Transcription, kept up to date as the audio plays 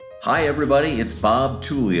Hi everybody, it's Bob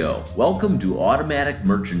Tullio. Welcome to Automatic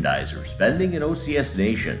Merchandisers, Vending in OCS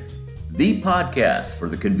Nation, the podcast for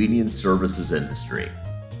the convenience services industry.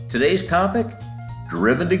 Today's topic,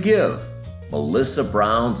 Driven to Give, Melissa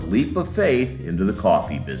Brown's leap of faith into the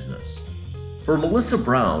coffee business. For Melissa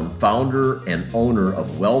Brown, founder and owner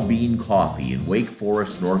of Well-Being Coffee in Wake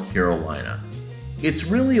Forest, North Carolina, it's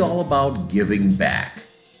really all about giving back.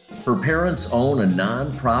 Her parents own a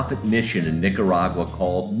nonprofit mission in Nicaragua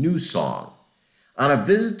called New Song. On a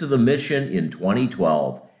visit to the mission in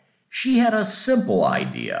 2012, she had a simple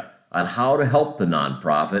idea on how to help the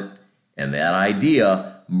nonprofit, and that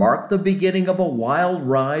idea marked the beginning of a wild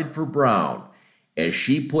ride for Brown as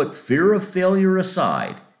she put fear of failure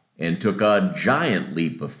aside and took a giant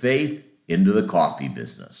leap of faith into the coffee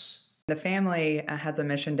business. The family has a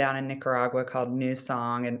mission down in Nicaragua called New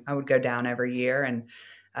Song, and I would go down every year and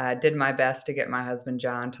did my best to get my husband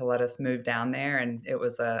John to let us move down there, and it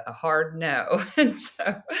was a hard no. And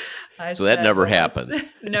so that never happened.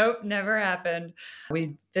 Nope, never happened.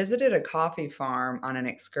 We visited a coffee farm on an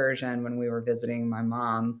excursion when we were visiting my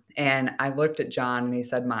mom, and I looked at John and he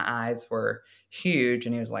said my eyes were huge,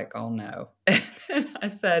 and he was like, "Oh no." And I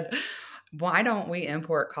said, why don't we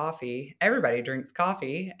import coffee? Everybody drinks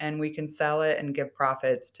coffee, and we can sell it and give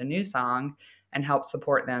profits to New Song and help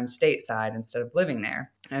support them stateside instead of living there.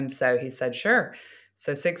 And so he said, sure.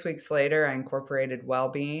 So 6 weeks later, I incorporated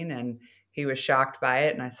Well-Being, and he was shocked by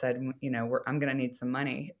it. And I said, I'm going to need some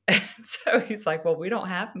money. And so he's like, well, we don't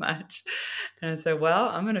have much. And I said, well,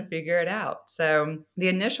 I'm going to figure it out. So the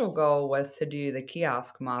initial goal was to do the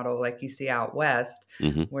kiosk model like you see out west,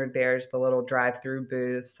 where there's the little drive-through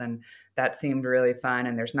booths, and that seemed really fun.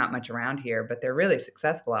 And there's not much around here, but they're really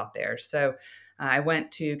successful out there. So I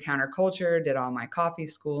went to Counterculture, did all my coffee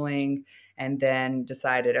schooling, and then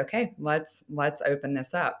decided, okay, let's open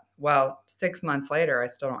this up. Well, 6 months later, I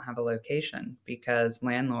still don't have a location because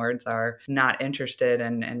landlords are not interested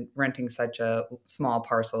in renting such a small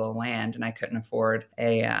parcel of land, and I couldn't afford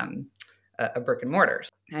a brick and mortar.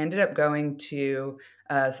 I ended up going to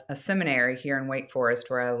a seminary here in Wake Forest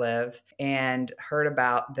where I live, and heard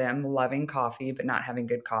about them loving coffee but not having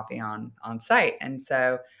good coffee on site. And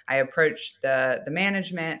so I approached the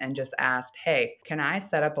management and just asked, hey, can I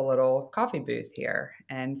set up a little coffee booth here?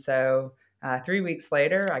 And so 3 weeks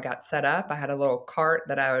later, I got set up. I had a little cart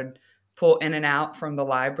that I would pull in and out from the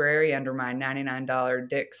library under my $99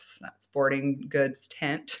 Dick's Sporting Goods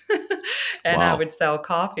tent, and wow. I would sell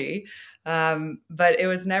coffee. But it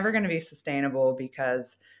was never going to be sustainable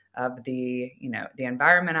because of the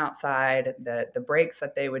environment outside, the breaks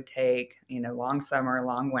that they would take, long summer,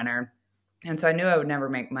 long winter. And so I knew I would never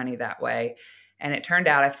make money that way. And it turned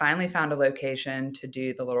out I finally found a location to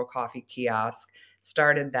do the little coffee kiosk,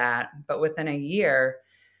 started that. But within a year,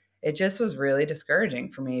 it just was really discouraging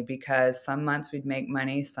for me because some months we'd make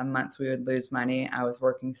money, some months we would lose money. I was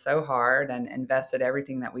working so hard and invested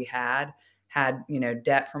everything that we had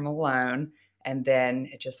debt from a loan, and then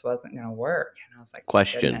it just wasn't going to work. And I was like,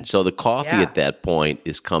 question. Goodness. So the coffee at that point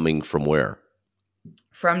is coming from where?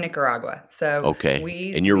 From Nicaragua. So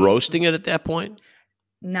okay. And you're roasting it at that point?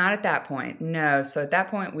 Not at that point, no. So at that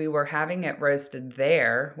point, we were having it roasted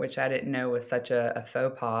there, which I didn't know was such a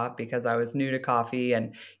faux pas because I was new to coffee,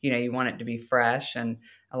 and, you want it to be fresh, and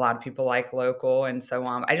a lot of people like local and so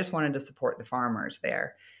on. I just wanted to support the farmers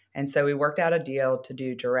there. And so we worked out a deal to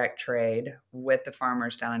do direct trade with the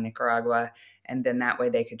farmers down in Nicaragua, and then that way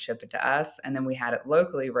they could ship it to us. And then we had it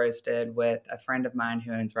locally roasted with a friend of mine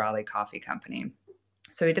who owns Raleigh Coffee Company.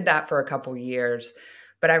 So we did that for a couple years.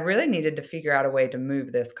 But I really needed to figure out a way to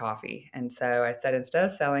move this coffee. And so I said, instead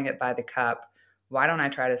of selling it by the cup, why don't I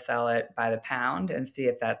try to sell it by the pound and see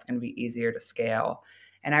if that's going to be easier to scale?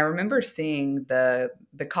 And I remember seeing the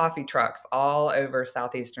coffee trucks all over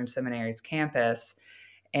Southeastern Seminary's campus.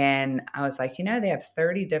 And I was like, they have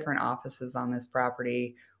 30 different offices on this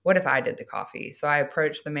property. What if I did the coffee? So I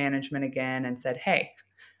approached the management again and said, hey,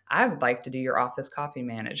 I would like to do your office coffee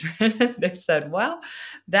management. They said, well,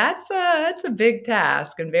 that's a big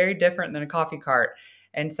task and very different than a coffee cart.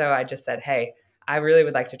 And so I just said, hey, I really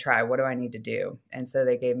would like to try. What do I need to do? And so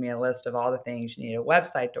they gave me a list of all the things. You need a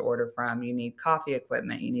website to order from. You need coffee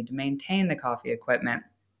equipment. You need to maintain the coffee equipment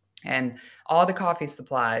and all the coffee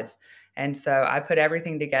supplies. And so I put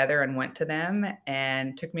everything together and went to them,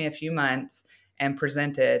 and took me a few months and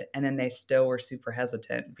presented, and then they still were super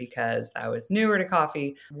hesitant because I was newer to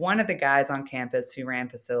coffee. One of the guys on campus who ran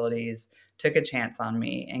facilities took a chance on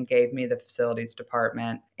me and gave me the facilities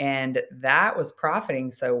department, and that was profiting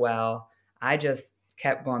so well, I just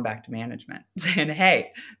kept going back to management saying,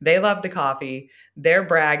 hey, they love the coffee. They're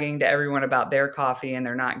bragging to everyone about their coffee and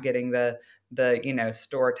they're not getting the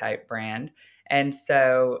store type brand. And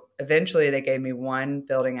so eventually they gave me one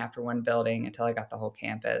building after one building until I got the whole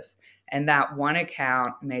campus. And that one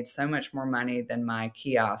account made so much more money than my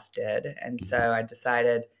kiosk did. And so I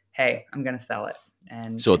decided, hey, I'm going to sell it. So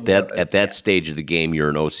and go at that OCS. stage of the game, you're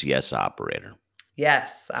an OCS operator.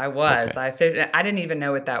 Yes, I was. Okay. I didn't even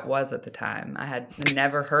know what that was at the time. I had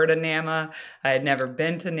never heard of NAMA. I had never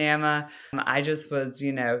been to NAMA. I just was,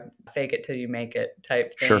 fake it till you make it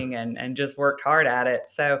type Sure. thing and just worked hard at it.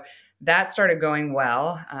 So that started going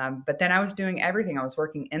well. But then I was doing everything. I was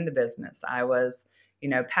working in the business. I was,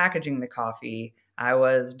 packaging the coffee. I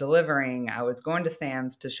was delivering. I was going to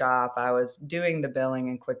Sam's to shop. I was doing the billing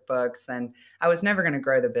in QuickBooks. And I was never going to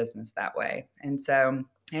grow the business that way. And so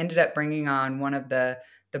I ended up bringing on one of the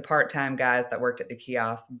part-time guys that worked at the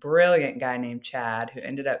kiosk, brilliant guy named Chad, who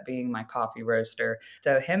ended up being my coffee roaster.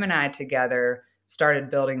 So him and I together started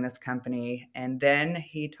building this company. And then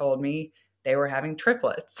he told me they were having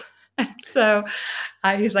triplets. So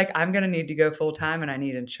he's like, I'm going to need to go full-time and I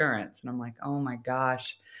need insurance. And I'm like, oh my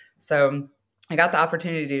gosh. So I got the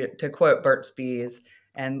opportunity to quote Burt's Bees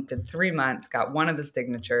and did 3 months, got one of the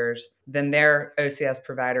signatures. Then their OCS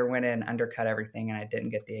provider went in, undercut everything, and I didn't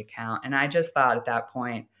get the account. And I just thought at that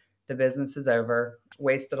point, the business is over,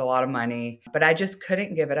 wasted a lot of money, but I just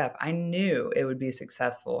couldn't give it up. I knew it would be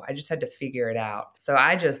successful. I just had to figure it out. So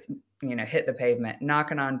I just, hit the pavement,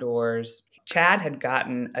 knocking on doors. Chad had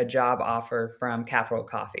gotten a job offer from Capital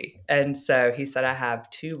Coffee. And so he said, I have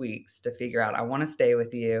 2 weeks to figure out, I want to stay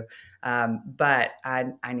with you, but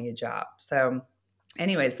I need a job. So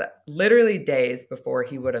anyways, literally days before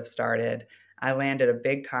he would have started, I landed a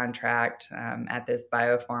big contract at this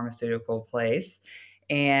biopharmaceutical place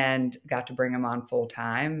and got to bring him on full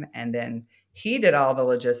time. And then he did all the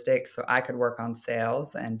logistics so I could work on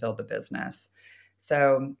sales and build the business.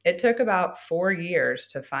 So it took about 4 years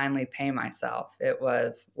to finally pay myself. It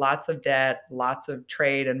was lots of debt, lots of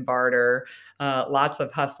trade and barter, lots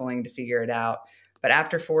of hustling to figure it out. But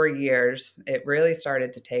after 4 years, it really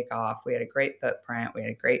started to take off. We had a great footprint. We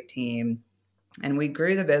had a great team. And we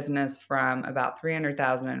grew the business from about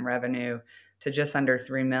 $300,000 in revenue to just under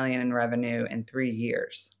 $3 million in revenue in 3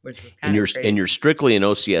 years, which was kind of crazy. And you're strictly an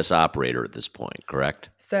OCS operator at this point,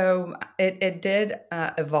 correct? So it did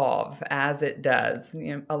evolve as it does.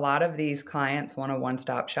 A lot of these clients want a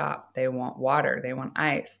one-stop shop. They want water, they want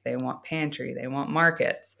ice, they want pantry, they want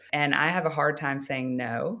markets. And I have a hard time saying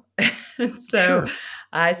no. So sure.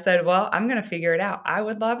 I said, well, I'm going to figure it out. I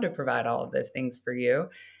would love to provide all of those things for you.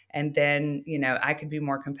 And then, I could be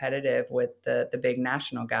more competitive with the big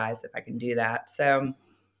national guys if I can do that. So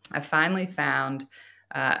I finally found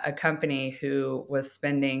a company who was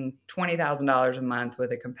spending $20,000 a month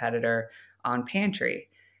with a competitor on pantry.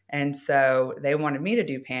 And so they wanted me to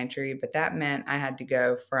do pantry, but that meant I had to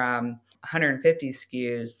go from 150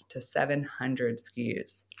 SKUs to 700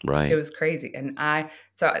 SKUs. Right. It was crazy. And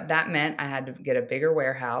so that meant I had to get a bigger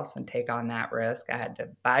warehouse and take on that risk. I had to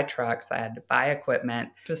buy trucks. I had to buy equipment.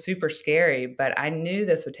 It was super scary, but I knew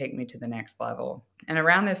this would take me to the next level. And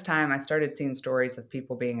around this time, I started seeing stories of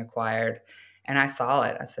people being acquired. And I saw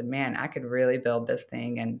it. I said, man, I could really build this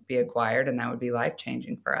thing and be acquired, and that would be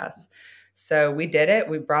life-changing for us. So we did it.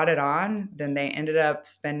 We brought it on. Then they ended up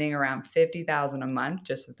spending around $50,000 a month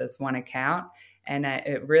just with this one account. And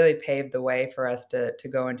it really paved the way for us to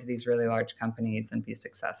go into these really large companies and be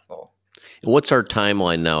successful. And what's our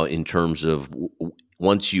timeline now in terms of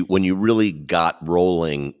when you really got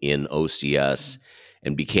rolling in OCS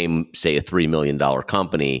and became, say, a $3 million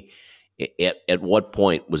company? At what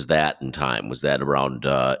point was that in time? Was that around,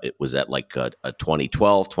 was that like a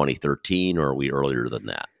 2012, 2013, or are we earlier than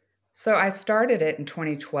that? So I started it in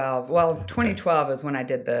 2012. Well, 2012 is when I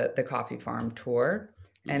did the coffee farm tour,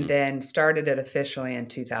 and then started it officially in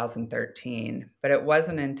 2013. But it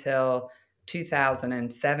wasn't until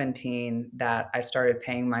 2017 that I started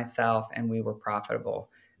paying myself and we were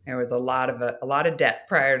profitable. There was a lot of debt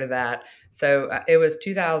prior to that. So it was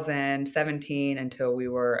 2017 until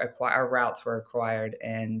our routes were acquired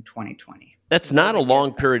in 2020. That's not a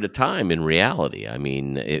long period of time in reality. I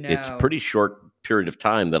mean, it's a pretty short period of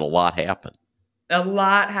time that a lot happened. A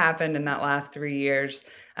lot happened in that last 3 years.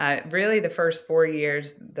 Really, the first 4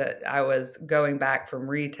 years that I was going back from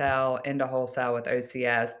retail into wholesale with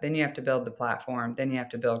OCS. Then you have to build the platform. Then you have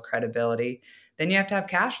to build credibility. Then you have to have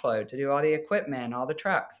cash flow to do all the equipment, all the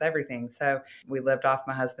trucks, everything. So we lived off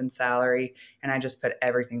my husband's salary, and I just put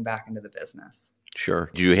everything back into the business. Sure.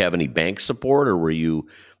 Do you have any bank support, or were you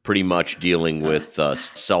pretty much dealing with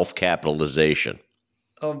self-capitalization?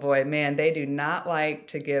 Oh boy, man, they do not like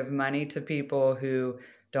to give money to people who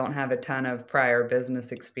don't have a ton of prior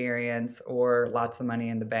business experience or lots of money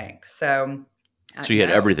in the bank. So, So you had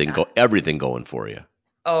no, everything going for you.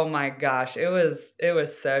 oh my gosh, it was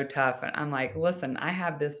so tough. And I'm like, listen, I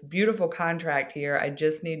have this beautiful contract here. I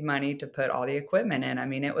just need money to put all the equipment in. I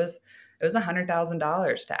mean, it was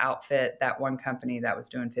 $100,000 to outfit that one company that was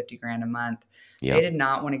doing 50 grand a month. They Yeah. did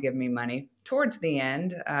not want to give me money. Towards the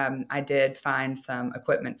end, I did find some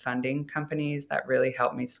equipment funding companies that really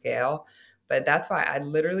helped me scale. But that's why I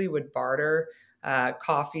literally would barter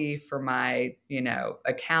coffee for my,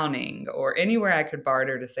 accounting or anywhere I could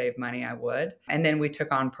barter to save money, I would. And then we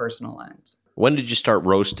took on personal loans. When did you start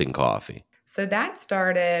roasting coffee? So that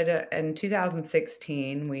started in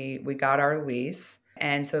 2016. We got our lease.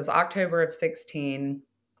 And so it was October of 16.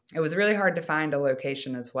 It was really hard to find a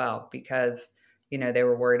location as well because they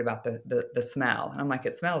were worried about the smell. And I'm like,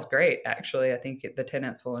 it smells great, actually. I think the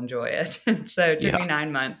tenants will enjoy it. And so it took Yeah. me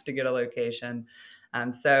 9 months to get a location.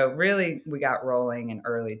 So really, we got rolling in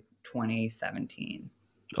early 2017.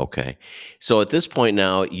 Okay. So at this point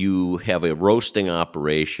now, you have a roasting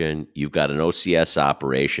operation. You've got an OCS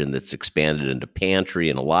operation that's expanded into pantry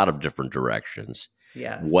in a lot of different directions.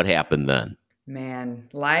 Yes. What happened then? Man,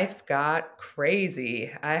 life got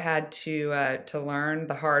crazy. I had to learn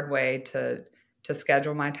the hard way to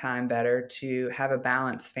schedule my time better, to have a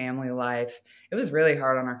balanced family life. It was really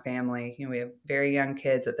hard on our family. We have very young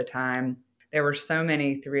kids at the time. There were so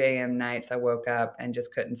many 3 a.m. nights I woke up and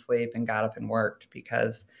just couldn't sleep and got up and worked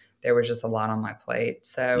because there was just a lot on my plate.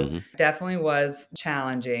 So Hmm. definitely was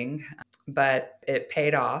challenging, but it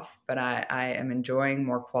paid off. But I am enjoying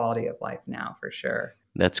more quality of life now for sure.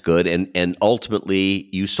 That's good. And ultimately,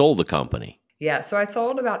 you sold the company. Yeah, so I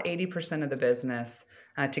sold about 80% of the business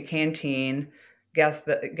to Canteen. Guess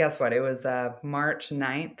what? It was March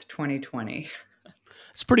 9th, 2020.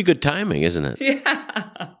 It's pretty good timing, isn't it?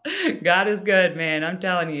 Yeah. God is good, man. I'm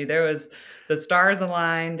telling you, the stars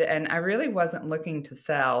aligned, and I really wasn't looking to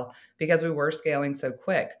sell because we were scaling so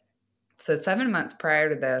quick. So 7 months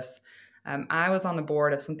prior to this, I was on the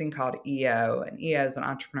board of something called EO, and EO is an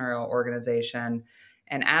entrepreneurial organization.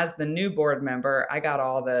 And as the new board member, I got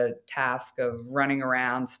all the task of running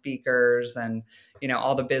around speakers and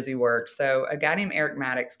all the busy work. So a guy named Eric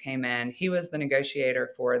Maddox came in. He was the negotiator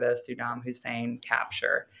for the Saddam Hussein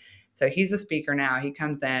capture. So he's a speaker now. He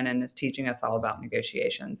comes in and is teaching us all about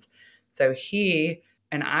negotiations. So he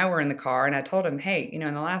and I were in the car and I told him, hey, in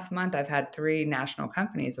the last month, I've had 3 national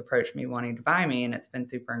companies approach me wanting to buy me, and it's been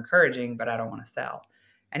super encouraging, but I don't want to sell.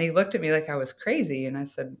 And he looked at me like I was crazy. And I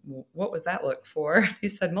said, well, what was that look for? He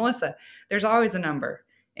said, Melissa, there's always a number.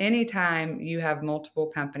 Anytime you have multiple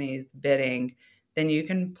companies bidding, then you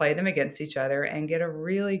can play them against each other and get a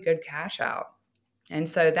really good cash out. And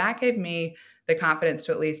so that gave me the confidence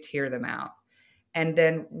to at least hear them out. And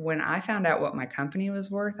then when I found out what my company was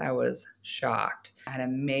worth, I was shocked. I had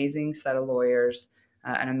an amazing set of lawyers,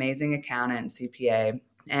 an amazing accountant, CPA,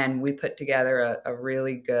 and we put together a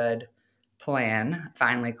really good plan,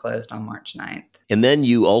 finally closed on March 9th. And then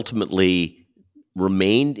you ultimately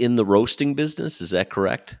remained in the roasting business. Is that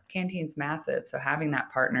correct? Canteen's massive. So having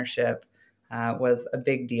that partnership was a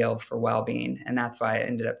big deal for Wellbeing, and that's why I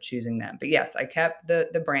ended up choosing them. But yes, I kept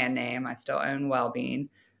the brand name. I still own Wellbeing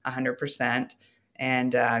 100%.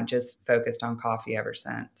 And just focused on coffee ever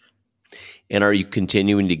since. And are you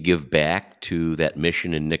continuing to give back to that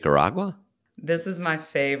mission in Nicaragua? This is my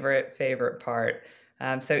favorite part.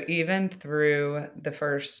 So even through the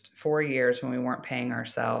first 4 years when we weren't paying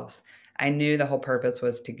ourselves, I knew the whole purpose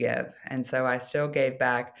was to give. And so I still gave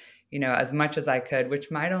back, as much as I could,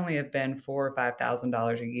 which might only have been $4,000 or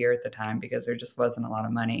 $5,000 a year at the time because there just wasn't a lot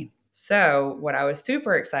of money. So what I was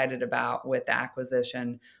super excited about with the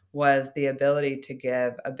acquisition was the ability to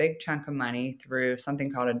give a big chunk of money through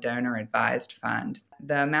something called a donor advised fund.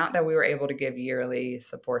 The amount that we were able to give yearly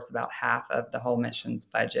supports about half of the whole mission's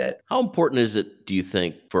budget. How important is it, do you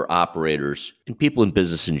think, for operators and people in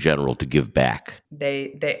business in general to give back?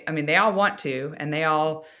 They all want to, and they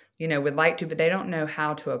all, would like to, but they don't know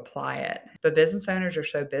how to apply it. But business owners are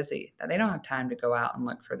so busy that they don't have time to go out and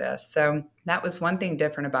look for this. So that was one thing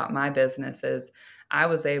different about my business is I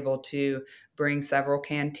was able to bring several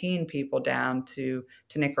Canteen people down to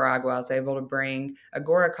Nicaragua. I was able to bring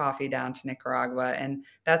Agora Coffee down to Nicaragua. And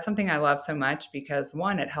that's something I love so much because,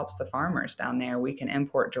 one, it helps the farmers down there. We can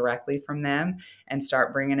import directly from them and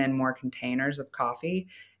start bringing in more containers of coffee.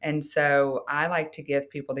 And so I like to give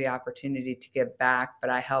people the opportunity to give back, but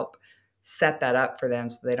I help set that up for them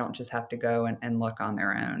so they don't just have to go and look on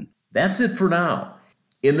their own. That's it for now.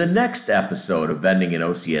 In the next episode of Vending in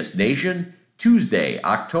OCS Nation, Tuesday,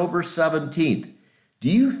 October 17th, Do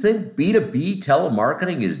you think B2B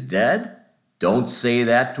telemarketing is dead? Don't say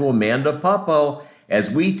that to Amanda Puppo as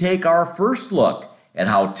we take our first look at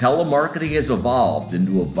how telemarketing has evolved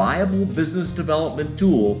into a viable business development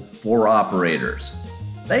tool for operators.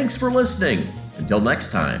 Thanks for listening. Until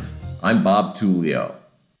next time, I'm Bob Tullio.